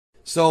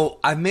So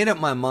I've made up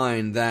my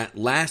mind that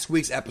last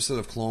week's episode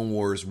of Clone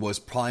Wars was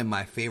probably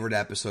my favorite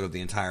episode of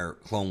the entire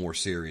Clone Wars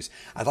series.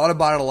 I thought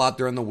about it a lot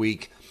during the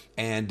week,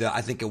 and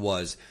I think it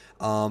was.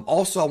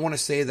 Also, I want to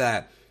say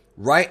that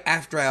right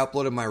after I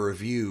uploaded my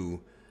review,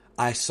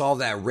 I saw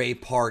that Ray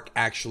Park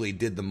actually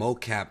did the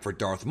mocap for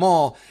Darth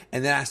Maul,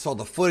 and then I saw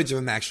the footage of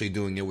him actually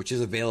doing it, which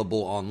is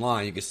available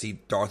online. You can see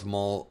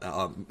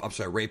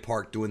Ray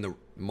Park doing the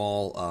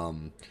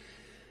Maul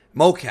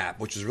mocap,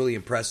 which was really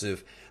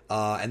impressive.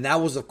 And that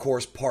was, of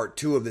course, part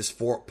 2 of this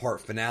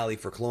 4-part finale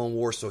for Clone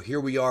Wars. So here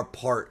we are,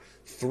 part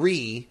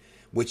 3,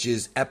 which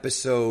is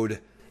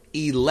episode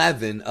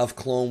 11 of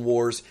Clone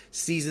Wars,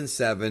 season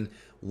 7.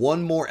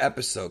 One more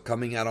episode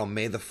coming out on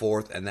May the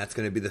 4th, and that's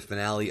going to be the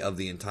finale of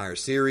the entire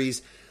series.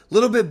 A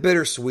little bit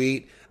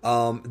bittersweet.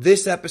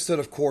 This episode,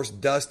 of course,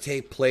 does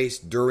take place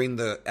during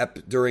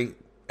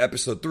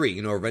episode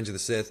 3, Revenge of the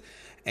Sith.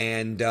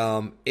 And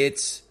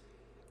it's,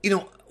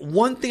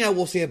 one thing I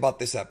will say about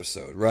this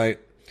episode, right,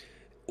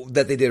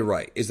 that they did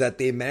right, is that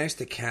they managed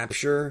to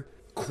capture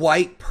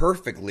quite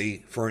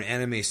perfectly for an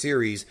anime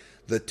series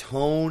the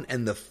tone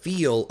and the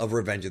feel of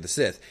Revenge of the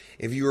Sith.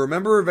 If you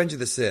remember Revenge of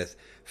the Sith,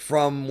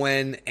 from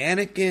when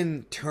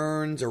Anakin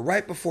turns, or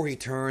right before he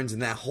turns,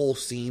 and that whole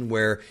scene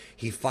where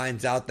he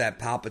finds out that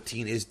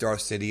Palpatine is Darth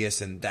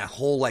Sidious, and that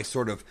whole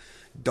sort of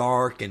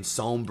dark and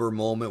somber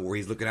moment where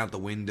he's looking out the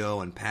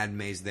window and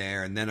Padme's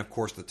there, and then of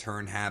course the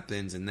turn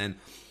happens, and then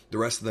the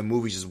rest of the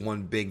movie is just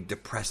one big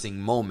depressing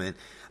moment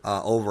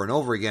over and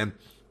over again.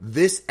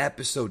 This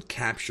episode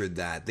captured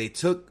that. They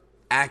took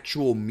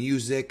actual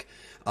music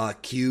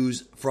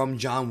cues from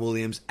John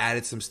Williams,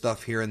 added some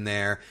stuff here and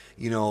there.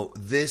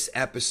 This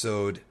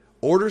episode,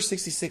 Order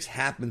 66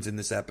 happens in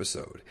this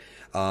episode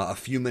a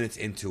few minutes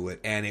into it,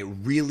 and it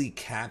really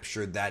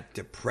captured that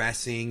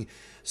depressing,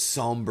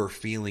 somber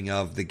feeling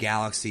of the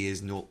galaxy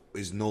is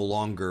no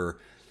longer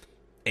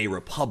a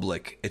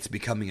republic. It's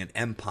becoming an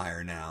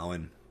empire now,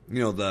 and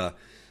the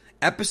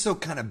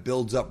episode kind of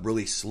builds up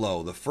really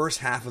slow. The first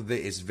half of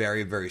it is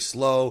very, very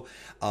slow.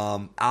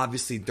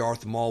 Obviously,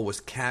 Darth Maul was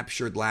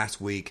captured last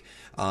week.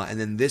 And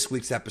then this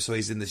week's episode,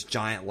 he's in this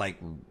giant,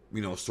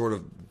 sort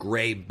of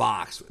gray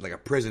box, like a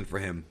prison for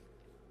him.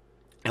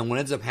 And what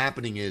ends up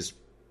happening is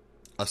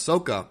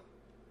Ahsoka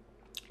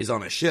is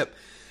on a ship,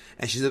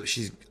 and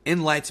she's in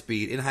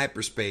lightspeed, in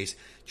hyperspace,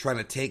 trying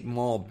to take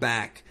Maul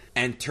back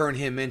and turn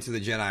him into the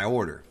Jedi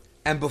Order.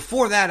 And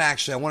before that,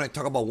 actually, I want to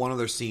talk about one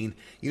other scene.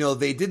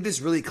 They did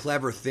this really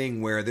clever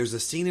thing where there's a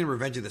scene in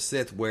Revenge of the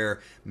Sith where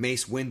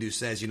Mace Windu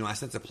says, I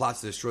sense a plot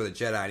to destroy the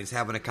Jedi, and he's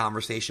having a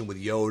conversation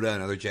with Yoda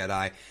and other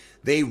Jedi.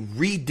 They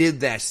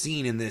redid that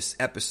scene in this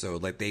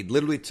episode. They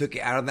literally took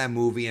it out of that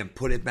movie and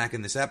put it back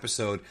in this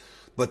episode,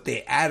 but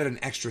they added an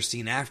extra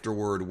scene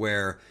afterward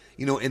where,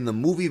 in the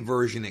movie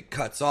version, it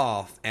cuts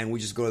off and we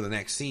just go to the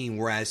next scene.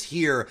 Whereas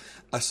here,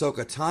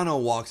 Ahsoka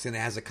Tano walks in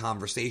and has a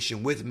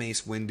conversation with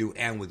Mace Windu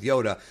and with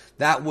Yoda.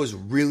 That was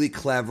really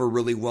clever,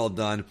 really well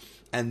done.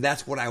 And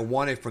that's what I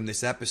wanted from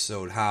this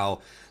episode,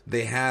 how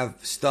they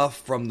have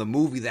stuff from the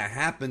movie that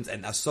happens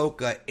and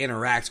Ahsoka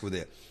interacts with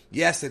it.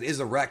 Yes, it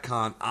is a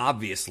retcon,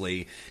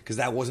 obviously, because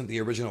that wasn't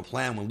the original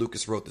plan when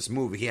Lucas wrote this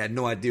movie. He had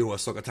no idea who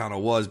Ahsoka Tano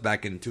was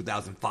back in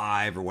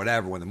 2005 or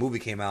whatever when the movie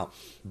came out.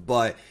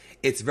 But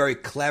it's very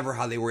clever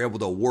how they were able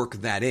to work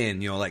that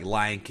in, like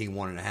Lion King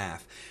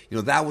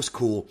 1.5. That was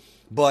cool.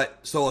 But,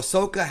 so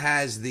Ahsoka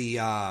has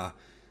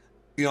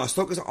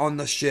Ahsoka's on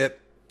the ship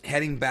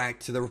heading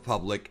back to the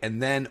Republic,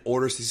 and then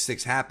Order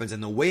 66 happens.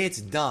 And the way it's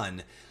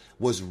done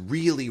was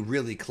really,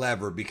 really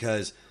clever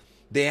because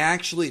they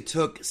actually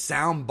took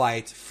sound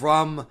bites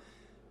from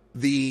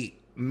the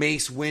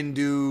Mace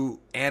Windu,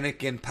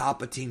 Anakin,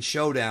 Palpatine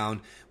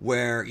showdown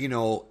where,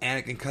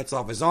 Anakin cuts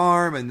off his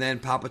arm and then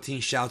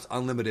Palpatine shouts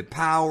unlimited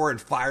power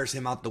and fires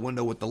him out the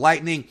window with the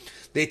lightning.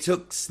 They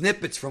took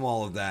snippets from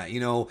all of that,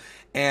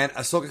 and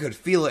Ahsoka could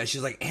feel it and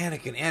she's like,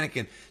 Anakin,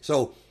 Anakin.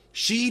 So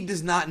she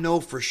does not know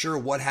for sure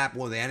what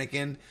happened with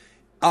Anakin.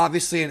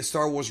 Obviously, in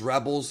Star Wars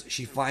Rebels,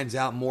 she finds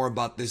out more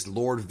about this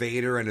Lord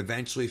Vader and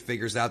eventually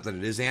figures out that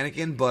it is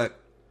Anakin. But,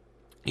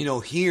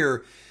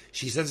 here,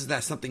 she senses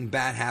that something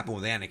bad happened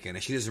with Anakin,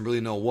 and she doesn't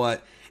really know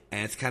what,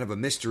 and it's kind of a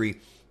mystery.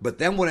 But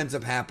then what ends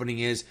up happening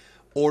is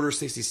Order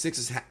 66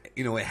 is,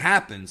 it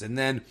happens, and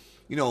then,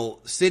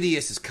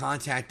 Sidious is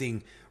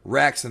contacting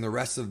Rex and the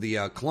rest of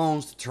the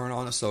clones to turn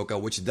on Ahsoka,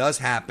 which does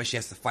happen. She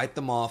has to fight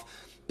them off.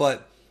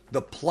 But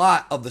the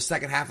plot of the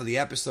second half of the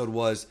episode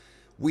was,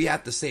 we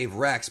have to save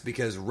Rex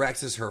because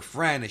Rex is her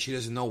friend, and she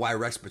doesn't know why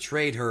Rex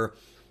betrayed her.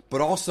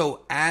 But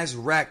also, as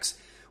Rex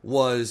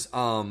was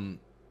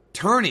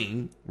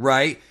turning,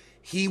 right,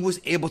 he was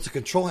able to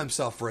control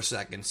himself for a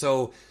second.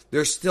 So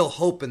there's still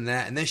hope in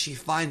that. And then she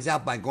finds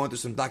out by going through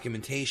some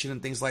documentation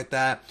and things like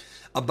that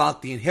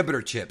about the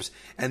inhibitor chips.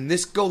 And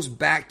this goes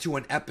back to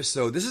an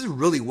episode. This is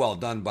really well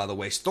done, by the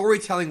way.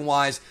 Storytelling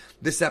wise,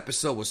 this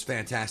episode was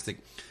fantastic.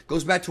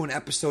 Goes back to an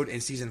episode in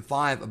season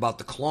 5 about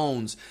the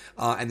clones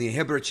and the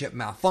inhibitor chip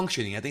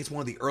malfunctioning. I think it's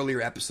one of the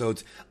earlier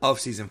episodes of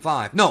season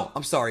 5. No,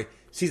 I'm sorry,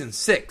 season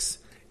 6.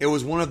 It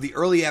was one of the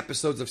early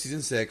episodes of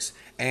season 6,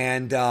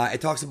 and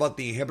it talks about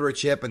the inhibitor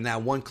chip and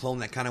that one clone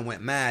that kind of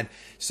went mad.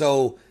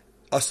 So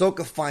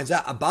Ahsoka finds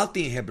out about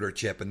the inhibitor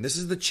chip, and this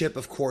is the chip,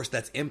 of course,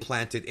 that's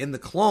implanted in the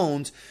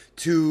clones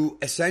to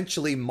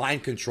essentially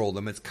mind control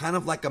them. It's kind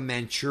of like a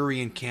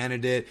Manchurian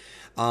candidate.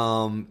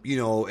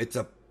 It's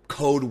a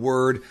code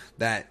word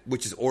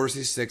which is Order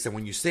 66, and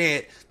when you say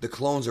it, the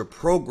clones are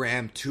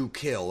programmed to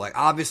kill. Like,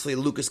 obviously,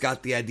 Lucas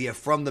got the idea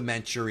from the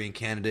Manchurian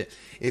candidate.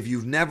 If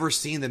you've never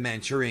seen the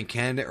Manchurian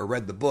candidate or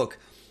read the book,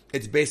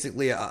 it's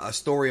basically a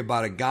story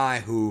about a guy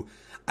who,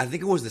 I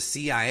think it was the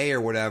CIA or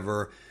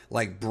whatever,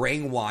 like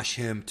brainwash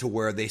him to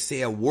where they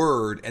say a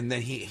word and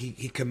then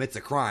he commits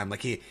a crime.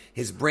 Like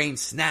his brain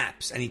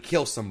snaps and he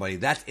kills somebody.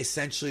 That's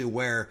essentially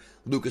where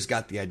Lucas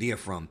got the idea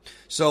from.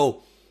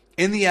 So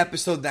in the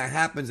episode that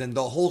happens, and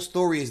the whole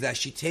story is that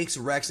she takes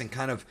Rex and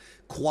kind of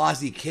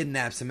quasi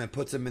kidnaps him and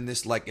puts him in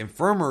this like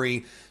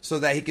infirmary so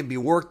that he can be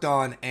worked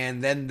on,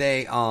 and then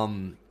they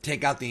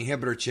take out the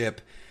inhibitor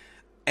chip.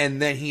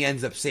 And then he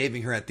ends up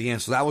saving her at the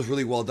end. So that was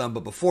really well done.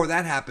 But before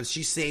that happens,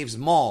 she saves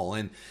Maul.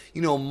 And,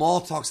 Maul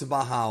talks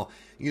about how,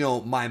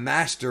 my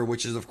master,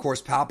 which is, of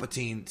course,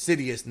 Palpatine,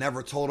 Sidious,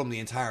 never told him the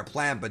entire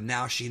plan. But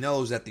now she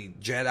knows that he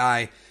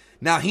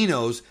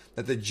knows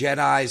that the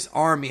Jedi's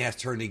army has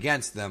turned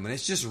against them. And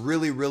it's just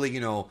really, really,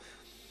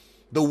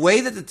 the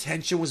way that the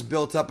tension was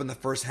built up in the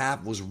first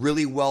half was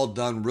really well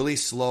done, really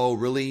slow,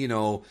 really,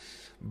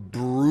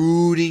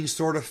 brooding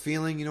sort of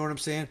feeling. You know what I'm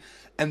saying?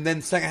 And then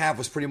the second half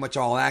was pretty much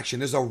all action.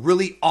 There's a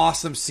really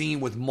awesome scene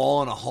with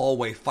Maul in a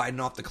hallway fighting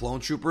off the clone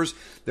troopers.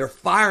 They're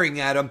firing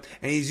at him,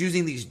 and he's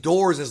using these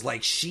doors as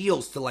like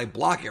shields to like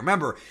block it.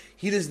 Remember,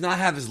 he does not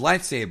have his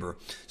lightsaber,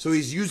 so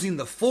he's using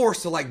the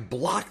Force to like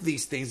block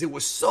these things. It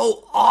was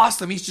so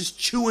awesome. He's just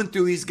chewing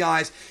through these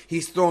guys.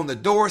 He's throwing the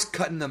doors,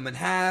 cutting them in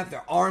half.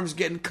 Their arms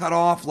getting cut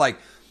off. Like,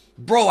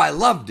 bro, I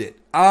loved it.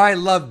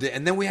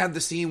 And then we have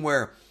the scene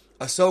where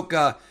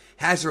Ahsoka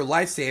has her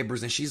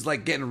lightsabers and she's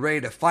like getting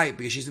ready to fight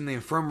because she's in the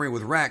infirmary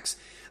with Rex.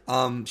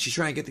 She's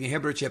trying to get the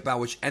inhibitor chip out,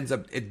 which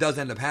does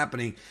end up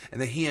happening,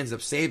 and then he ends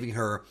up saving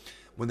her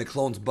when the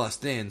clones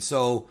bust in.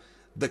 So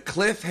the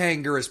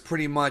cliffhanger is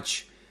pretty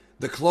much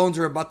the clones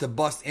are about to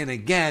bust in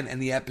again,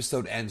 and the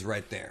episode ends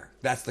right there.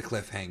 That's the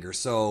cliffhanger.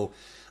 So,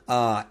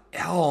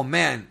 oh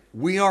man,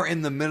 we are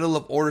in the middle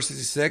of Order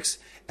 66,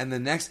 and the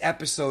next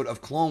episode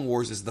of Clone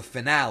Wars is the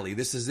finale.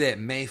 This is it,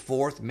 May the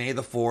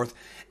 4th,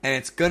 and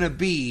it's gonna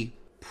be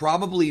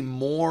probably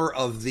more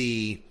of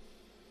the,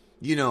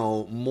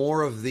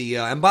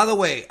 and by the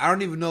way, I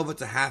don't even know if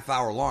it's a half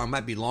hour long. It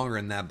might be longer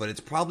than that, but it's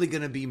probably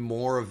going to be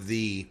more of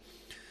the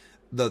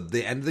end of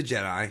the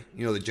Jedi,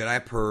 the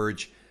Jedi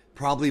Purge,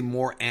 probably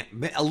more,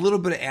 a little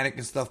bit of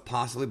Anakin stuff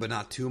possibly, but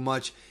not too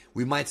much.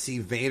 We might see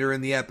Vader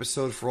in the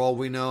episode for all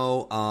we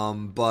know,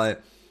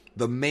 but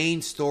the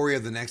main story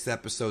of the next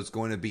episode is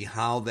going to be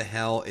how the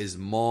hell is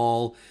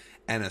Maul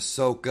and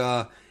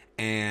Ahsoka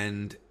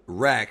and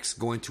Rex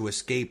going to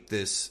escape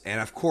this. And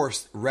of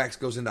course Rex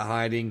goes into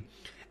hiding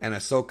and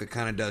Ahsoka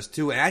kind of does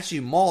too, and actually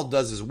Maul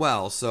does as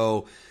well.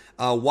 So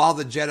while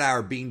the Jedi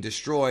are being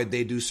destroyed,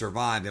 they do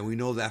survive, and we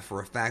know that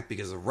for a fact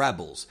because of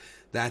Rebels.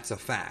 That's a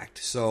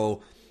fact.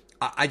 So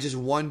I just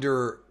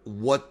wonder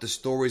what the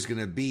story's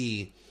going to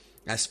be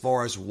as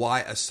far as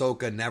why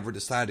Ahsoka never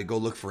decided to go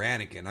look for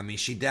Anakin. I mean,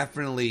 she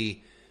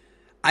definitely,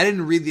 I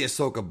didn't read the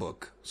Ahsoka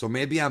book, so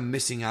maybe I'm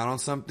missing out on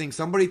something.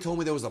 Somebody told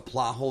me there was a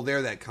plot hole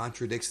there that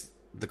contradicts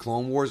the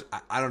Clone Wars.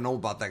 I don't know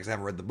about that because I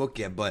haven't read the book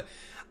yet, but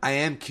I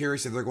am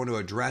curious if they're going to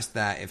address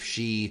that, if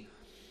she,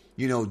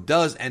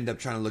 does end up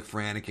trying to look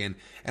for Anakin.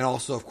 And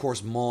also, of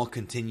course, Maul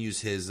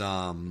continues his,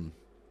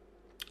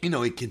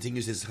 he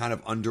continues his kind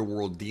of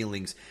underworld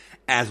dealings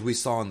as we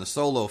saw in the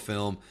Solo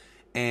film.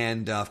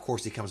 And, of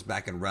course, he comes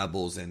back in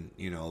Rebels, and,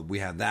 we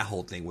have that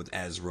whole thing with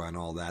Ezra and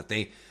all that.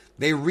 They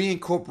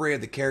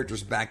reincorporated the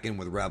characters back in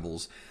with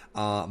Rebels,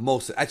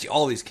 actually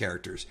all these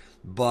characters.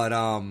 But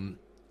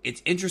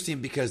it's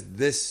interesting because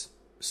this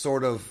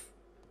sort of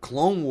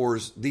Clone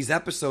Wars, these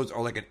episodes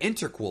are like an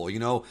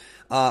interquel,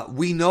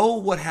 we know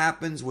what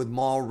happens with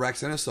Maul,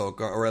 Rex, and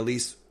Ahsoka, or at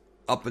least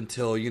up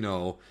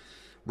until,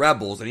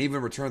 Rebels, and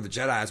even Return of the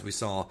Jedi, as we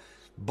saw,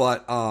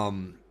 but,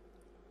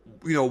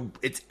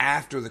 it's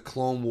after the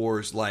Clone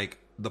Wars, like,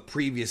 the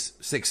previous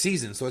 6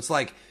 seasons, so it's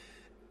like,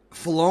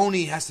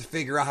 Filoni has to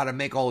figure out how to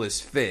make all this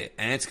fit,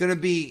 and it's going to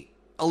be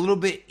a little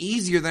bit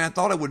easier than I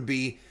thought it would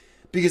be,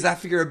 because I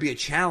figured it'd be a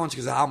challenge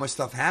because of how much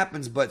stuff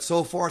happens, but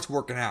so far it's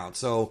working out.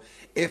 So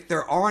if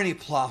there are any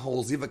plot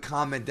holes, leave a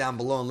comment down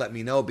below and let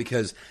me know,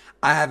 because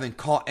I haven't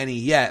caught any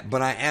yet,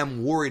 but I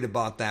am worried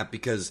about that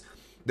because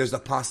there's a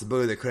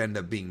possibility there could end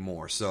up being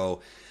more.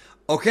 So,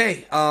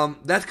 okay,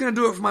 that's going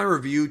to do it for my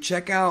review.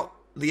 Check out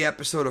the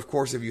episode, of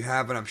course, if you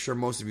haven't. I'm sure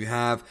most of you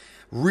have.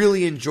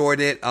 Really enjoyed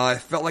it. It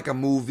felt like a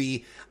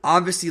movie.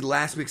 Obviously,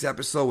 last week's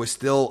episode was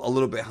still a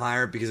little bit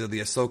higher because of the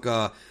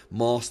Ahsoka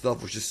Maul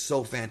stuff, which is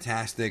so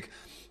fantastic.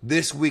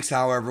 This week's,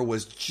 however,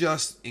 was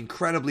just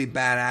incredibly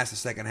badass, the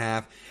second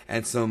half,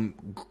 and some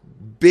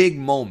big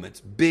moments,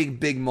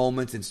 big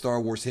moments in Star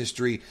Wars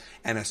history,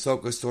 and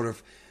Ahsoka sort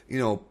of,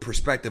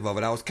 perspective of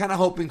it. I was kind of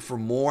hoping for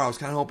more. I was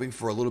kind of hoping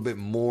for a little bit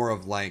more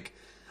of like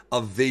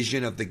a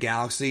vision of the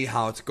galaxy,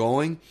 how it's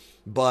going.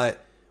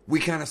 But we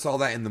kind of saw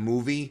that in the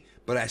movie.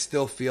 But I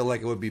still feel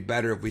like it would be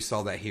better if we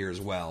saw that here as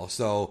well.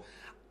 So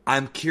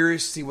I'm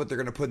curious to see what they're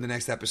going to put in the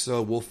next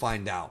episode. We'll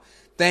find out.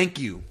 Thank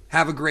you.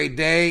 Have a great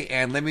day.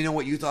 And let me know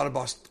what you thought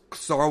about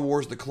Star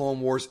Wars The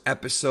Clone Wars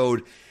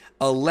episode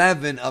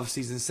 11 of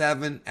season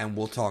 7. And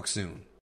we'll talk soon.